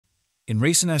In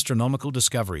recent astronomical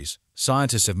discoveries,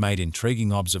 scientists have made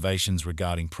intriguing observations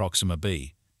regarding Proxima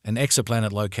b, an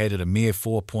exoplanet located a mere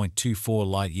 4.24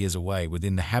 light-years away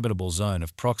within the habitable zone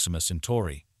of Proxima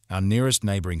Centauri, our nearest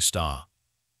neighboring star.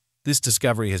 This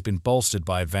discovery has been bolstered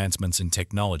by advancements in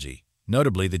technology,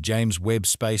 notably the James Webb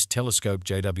Space Telescope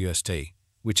JWST,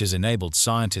 which has enabled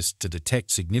scientists to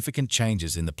detect significant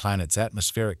changes in the planet's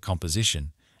atmospheric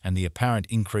composition and the apparent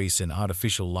increase in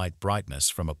artificial light brightness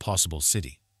from a possible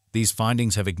city. These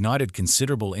findings have ignited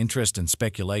considerable interest and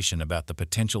speculation about the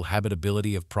potential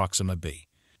habitability of Proxima b.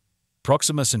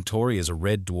 Proxima Centauri is a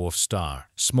red dwarf star,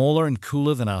 smaller and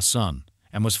cooler than our Sun,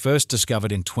 and was first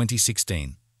discovered in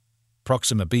 2016.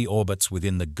 Proxima b orbits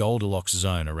within the Goldilocks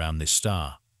zone around this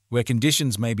star, where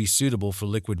conditions may be suitable for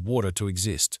liquid water to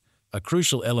exist, a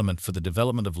crucial element for the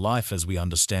development of life as we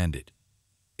understand it.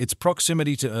 Its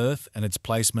proximity to Earth and its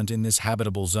placement in this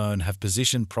habitable zone have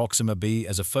positioned Proxima b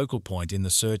as a focal point in the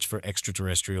search for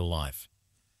extraterrestrial life.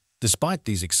 Despite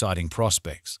these exciting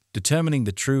prospects, determining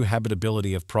the true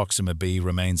habitability of Proxima b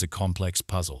remains a complex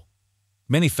puzzle.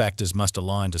 Many factors must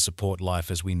align to support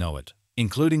life as we know it,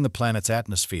 including the planet's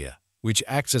atmosphere, which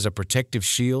acts as a protective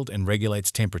shield and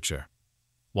regulates temperature.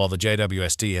 While the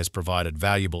JWST has provided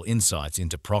valuable insights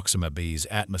into Proxima b's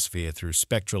atmosphere through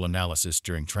spectral analysis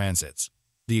during transits,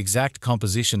 the exact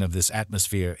composition of this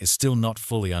atmosphere is still not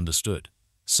fully understood.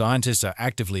 Scientists are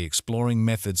actively exploring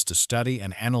methods to study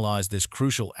and analyze this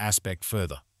crucial aspect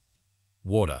further.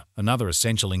 Water, another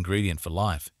essential ingredient for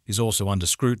life, is also under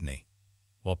scrutiny.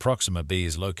 While Proxima b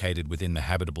is located within the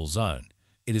habitable zone,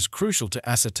 it is crucial to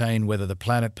ascertain whether the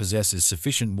planet possesses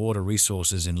sufficient water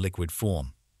resources in liquid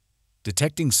form.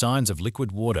 Detecting signs of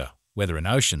liquid water, whether in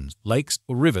oceans, lakes,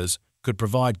 or rivers, could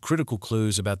provide critical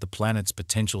clues about the planet's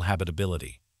potential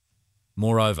habitability.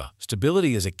 Moreover,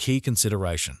 stability is a key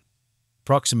consideration.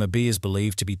 Proxima b is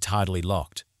believed to be tidally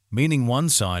locked, meaning one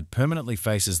side permanently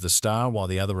faces the star while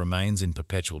the other remains in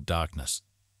perpetual darkness.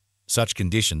 Such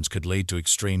conditions could lead to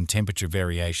extreme temperature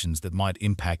variations that might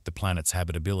impact the planet's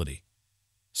habitability.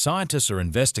 Scientists are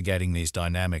investigating these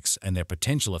dynamics and their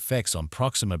potential effects on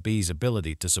Proxima b's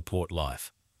ability to support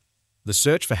life. The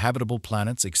search for habitable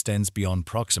planets extends beyond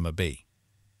Proxima b.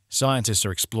 Scientists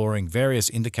are exploring various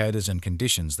indicators and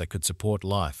conditions that could support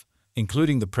life,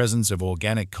 including the presence of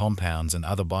organic compounds and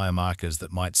other biomarkers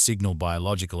that might signal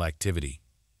biological activity.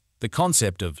 The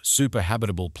concept of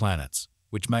superhabitable planets,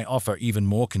 which may offer even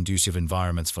more conducive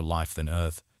environments for life than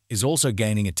Earth, is also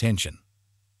gaining attention.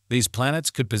 These planets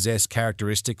could possess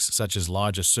characteristics such as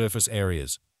larger surface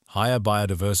areas, higher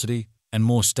biodiversity, and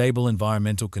more stable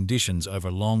environmental conditions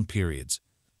over long periods.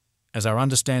 As our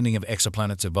understanding of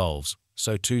exoplanets evolves,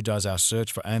 so too does our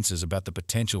search for answers about the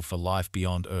potential for life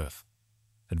beyond Earth.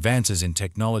 Advances in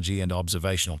technology and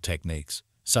observational techniques,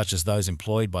 such as those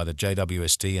employed by the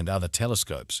JWST and other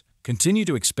telescopes, continue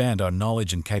to expand our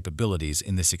knowledge and capabilities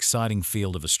in this exciting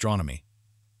field of astronomy.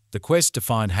 The quest to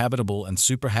find habitable and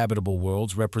superhabitable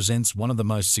worlds represents one of the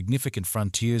most significant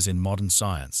frontiers in modern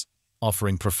science,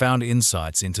 offering profound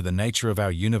insights into the nature of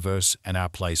our universe and our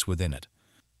place within it.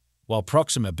 While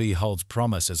Proxima b holds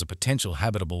promise as a potential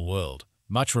habitable world,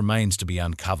 much remains to be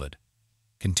uncovered.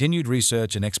 Continued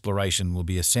research and exploration will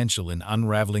be essential in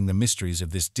unraveling the mysteries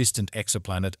of this distant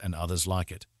exoplanet and others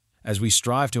like it, as we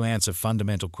strive to answer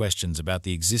fundamental questions about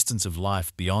the existence of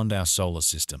life beyond our solar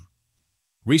system.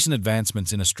 Recent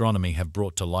advancements in astronomy have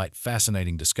brought to light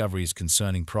fascinating discoveries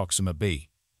concerning Proxima b,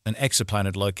 an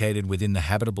exoplanet located within the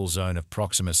habitable zone of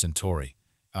Proxima Centauri,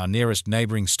 our nearest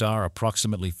neighboring star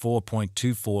approximately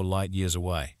 4.24 light-years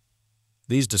away.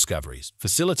 These discoveries,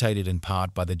 facilitated in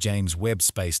part by the James Webb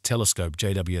Space Telescope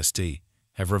JWST,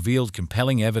 have revealed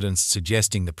compelling evidence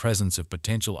suggesting the presence of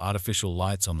potential artificial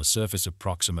lights on the surface of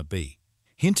Proxima b,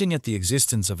 hinting at the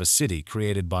existence of a city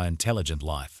created by intelligent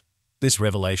life. This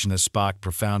revelation has sparked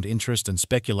profound interest and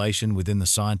speculation within the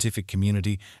scientific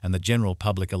community and the general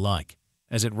public alike,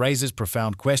 as it raises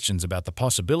profound questions about the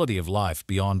possibility of life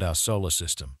beyond our solar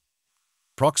system.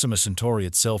 Proxima Centauri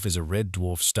itself is a red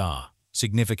dwarf star,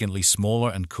 significantly smaller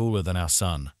and cooler than our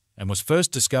Sun, and was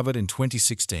first discovered in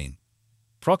 2016.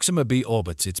 Proxima b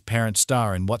orbits its parent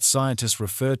star in what scientists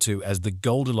refer to as the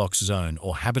Goldilocks zone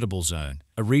or habitable zone,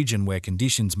 a region where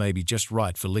conditions may be just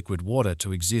right for liquid water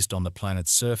to exist on the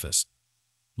planet's surface.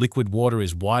 Liquid water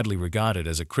is widely regarded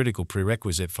as a critical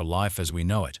prerequisite for life as we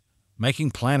know it,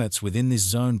 making planets within this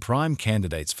zone prime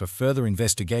candidates for further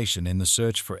investigation in the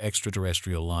search for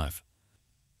extraterrestrial life.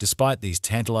 Despite these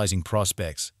tantalizing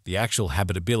prospects, the actual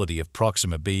habitability of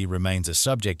Proxima b remains a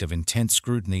subject of intense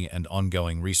scrutiny and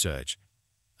ongoing research.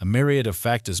 A myriad of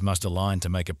factors must align to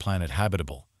make a planet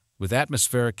habitable, with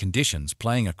atmospheric conditions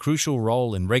playing a crucial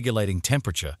role in regulating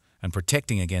temperature and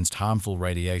protecting against harmful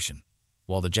radiation.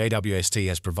 While the JWST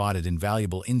has provided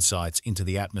invaluable insights into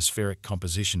the atmospheric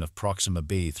composition of Proxima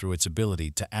b through its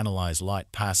ability to analyze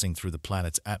light passing through the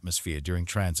planet's atmosphere during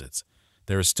transits,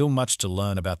 there is still much to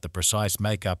learn about the precise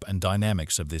makeup and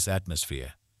dynamics of this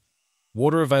atmosphere.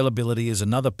 Water availability is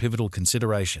another pivotal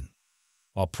consideration.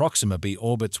 While Proxima b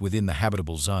orbits within the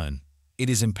habitable zone, it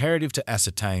is imperative to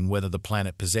ascertain whether the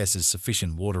planet possesses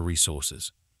sufficient water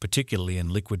resources, particularly in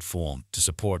liquid form, to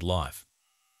support life.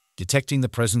 Detecting the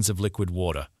presence of liquid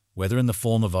water, whether in the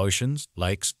form of oceans,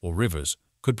 lakes, or rivers,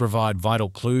 could provide vital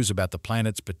clues about the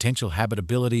planet's potential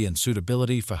habitability and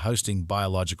suitability for hosting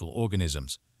biological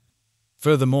organisms.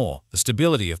 Furthermore, the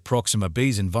stability of Proxima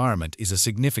b's environment is a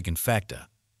significant factor.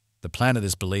 The planet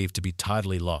is believed to be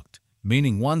tidally locked,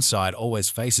 meaning one side always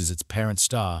faces its parent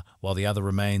star while the other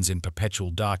remains in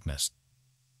perpetual darkness.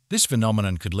 This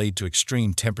phenomenon could lead to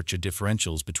extreme temperature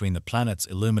differentials between the planet's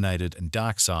illuminated and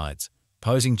dark sides,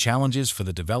 posing challenges for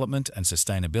the development and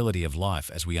sustainability of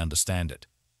life as we understand it.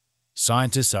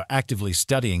 Scientists are actively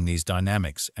studying these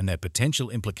dynamics and their potential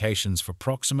implications for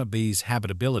Proxima b's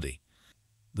habitability.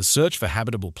 The search for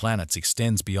habitable planets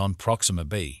extends beyond Proxima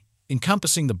b,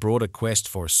 encompassing the broader quest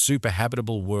for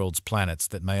superhabitable worlds, planets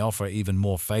that may offer even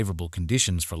more favorable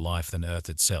conditions for life than Earth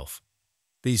itself.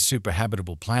 These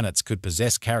superhabitable planets could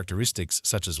possess characteristics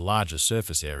such as larger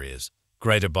surface areas,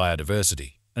 greater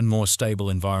biodiversity, and more stable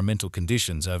environmental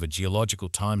conditions over geological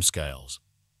timescales.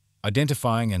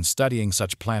 Identifying and studying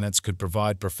such planets could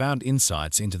provide profound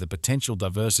insights into the potential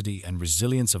diversity and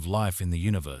resilience of life in the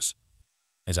universe.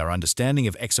 As our understanding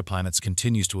of exoplanets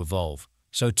continues to evolve,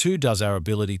 so too does our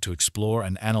ability to explore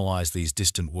and analyze these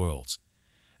distant worlds.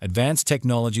 Advanced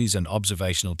technologies and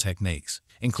observational techniques,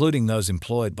 including those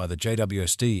employed by the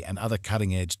JWST and other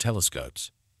cutting-edge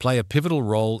telescopes, play a pivotal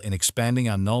role in expanding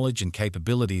our knowledge and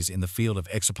capabilities in the field of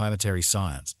exoplanetary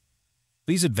science.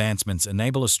 These advancements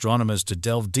enable astronomers to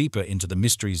delve deeper into the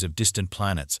mysteries of distant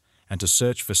planets and to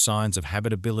search for signs of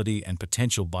habitability and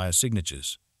potential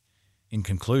biosignatures. In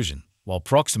conclusion, while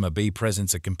Proxima b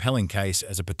presents a compelling case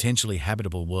as a potentially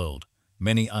habitable world,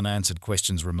 many unanswered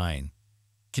questions remain.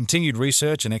 Continued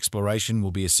research and exploration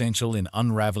will be essential in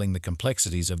unraveling the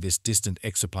complexities of this distant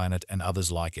exoplanet and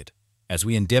others like it, as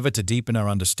we endeavor to deepen our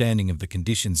understanding of the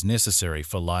conditions necessary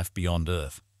for life beyond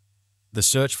Earth. The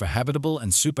search for habitable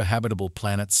and superhabitable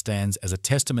planets stands as a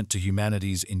testament to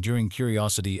humanity's enduring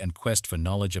curiosity and quest for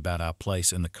knowledge about our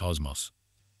place in the cosmos.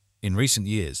 In recent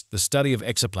years, the study of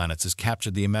exoplanets has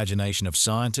captured the imagination of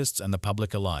scientists and the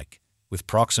public alike, with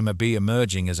Proxima b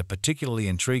emerging as a particularly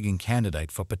intriguing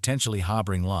candidate for potentially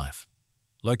harboring life.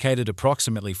 Located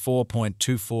approximately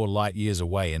 4.24 light-years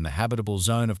away in the habitable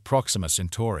zone of Proxima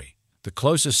Centauri, the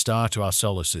closest star to our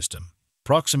solar system,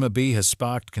 Proxima b has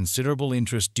sparked considerable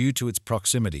interest due to its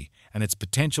proximity and its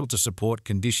potential to support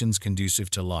conditions conducive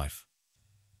to life.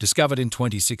 Discovered in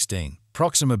 2016,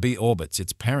 Proxima b orbits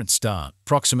its parent star,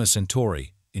 Proxima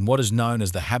Centauri, in what is known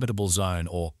as the habitable zone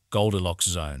or Goldilocks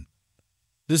zone.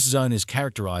 This zone is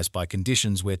characterized by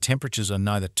conditions where temperatures are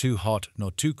neither too hot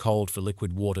nor too cold for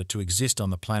liquid water to exist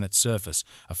on the planet's surface,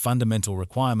 a fundamental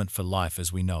requirement for life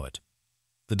as we know it.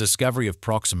 The discovery of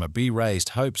Proxima b raised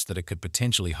hopes that it could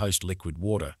potentially host liquid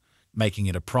water, making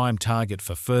it a prime target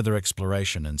for further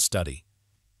exploration and study.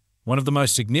 One of the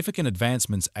most significant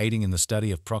advancements aiding in the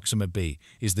study of Proxima b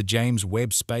is the James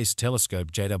Webb Space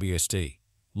Telescope JWST,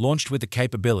 launched with the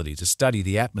capability to study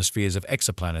the atmospheres of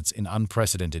exoplanets in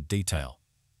unprecedented detail.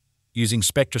 Using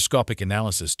spectroscopic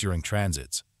analysis during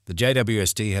transits, the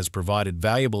JWST has provided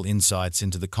valuable insights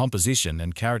into the composition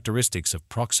and characteristics of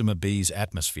Proxima b's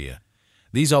atmosphere.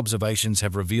 These observations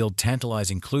have revealed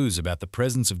tantalizing clues about the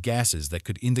presence of gases that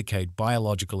could indicate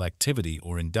biological activity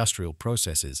or industrial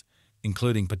processes,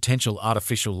 including potential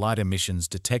artificial light emissions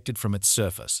detected from its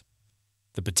surface.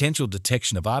 The potential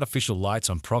detection of artificial lights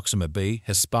on Proxima b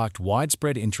has sparked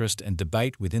widespread interest and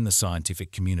debate within the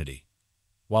scientific community.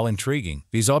 While intriguing,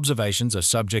 these observations are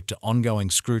subject to ongoing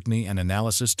scrutiny and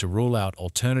analysis to rule out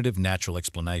alternative natural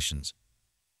explanations.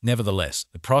 Nevertheless,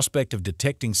 the prospect of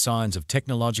detecting signs of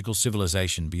technological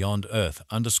civilization beyond Earth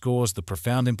underscores the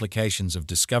profound implications of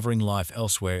discovering life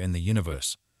elsewhere in the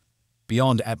universe.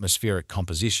 Beyond atmospheric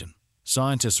composition,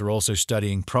 scientists are also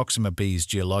studying Proxima b's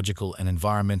geological and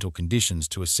environmental conditions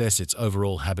to assess its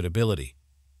overall habitability.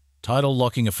 Tidal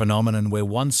locking, a phenomenon where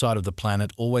one side of the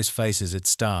planet always faces its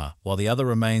star while the other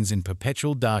remains in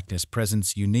perpetual darkness,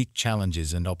 presents unique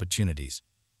challenges and opportunities.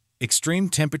 Extreme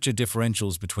temperature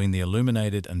differentials between the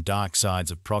illuminated and dark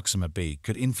sides of Proxima b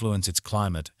could influence its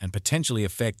climate and potentially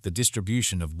affect the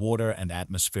distribution of water and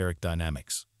atmospheric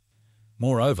dynamics.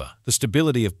 Moreover, the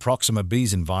stability of Proxima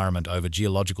B's environment over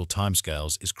geological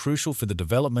timescales is crucial for the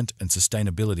development and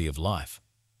sustainability of life.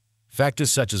 Factors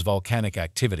such as volcanic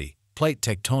activity, plate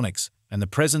tectonics, and the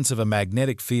presence of a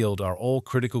magnetic field are all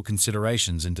critical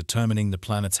considerations in determining the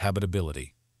planet's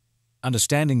habitability.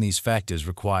 Understanding these factors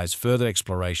requires further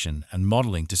exploration and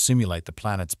modeling to simulate the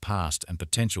planet's past and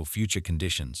potential future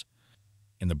conditions.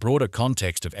 In the broader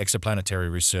context of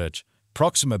exoplanetary research,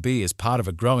 Proxima b is part of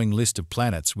a growing list of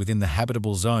planets within the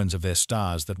habitable zones of their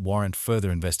stars that warrant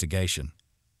further investigation.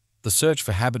 The search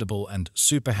for habitable and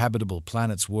superhabitable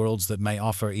planets, worlds that may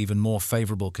offer even more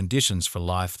favorable conditions for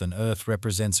life than Earth,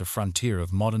 represents a frontier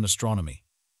of modern astronomy.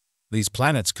 These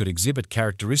planets could exhibit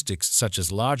characteristics such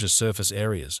as larger surface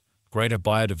areas, greater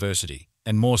biodiversity,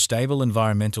 and more stable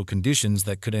environmental conditions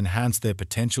that could enhance their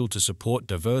potential to support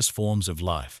diverse forms of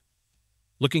life.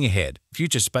 Looking ahead,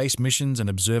 future space missions and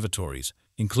observatories,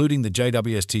 including the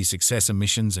JWST Successor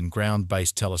missions and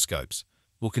ground-based telescopes,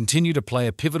 will continue to play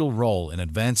a pivotal role in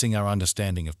advancing our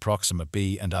understanding of Proxima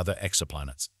b and other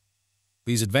exoplanets.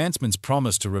 These advancements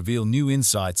promise to reveal new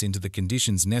insights into the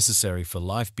conditions necessary for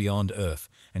life beyond Earth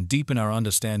and deepen our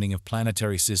understanding of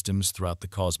planetary systems throughout the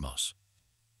cosmos.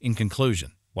 In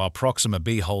conclusion, while Proxima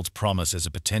b holds promise as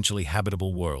a potentially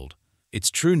habitable world, its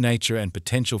true nature and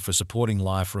potential for supporting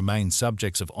life remain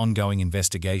subjects of ongoing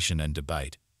investigation and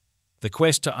debate. The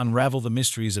quest to unravel the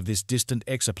mysteries of this distant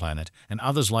exoplanet and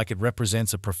others like it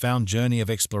represents a profound journey of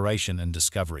exploration and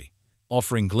discovery,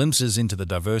 offering glimpses into the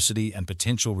diversity and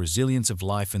potential resilience of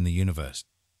life in the universe.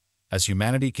 As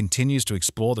humanity continues to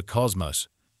explore the cosmos,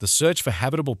 the search for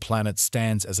habitable planets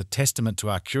stands as a testament to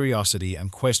our curiosity and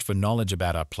quest for knowledge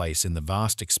about our place in the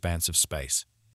vast expanse of space.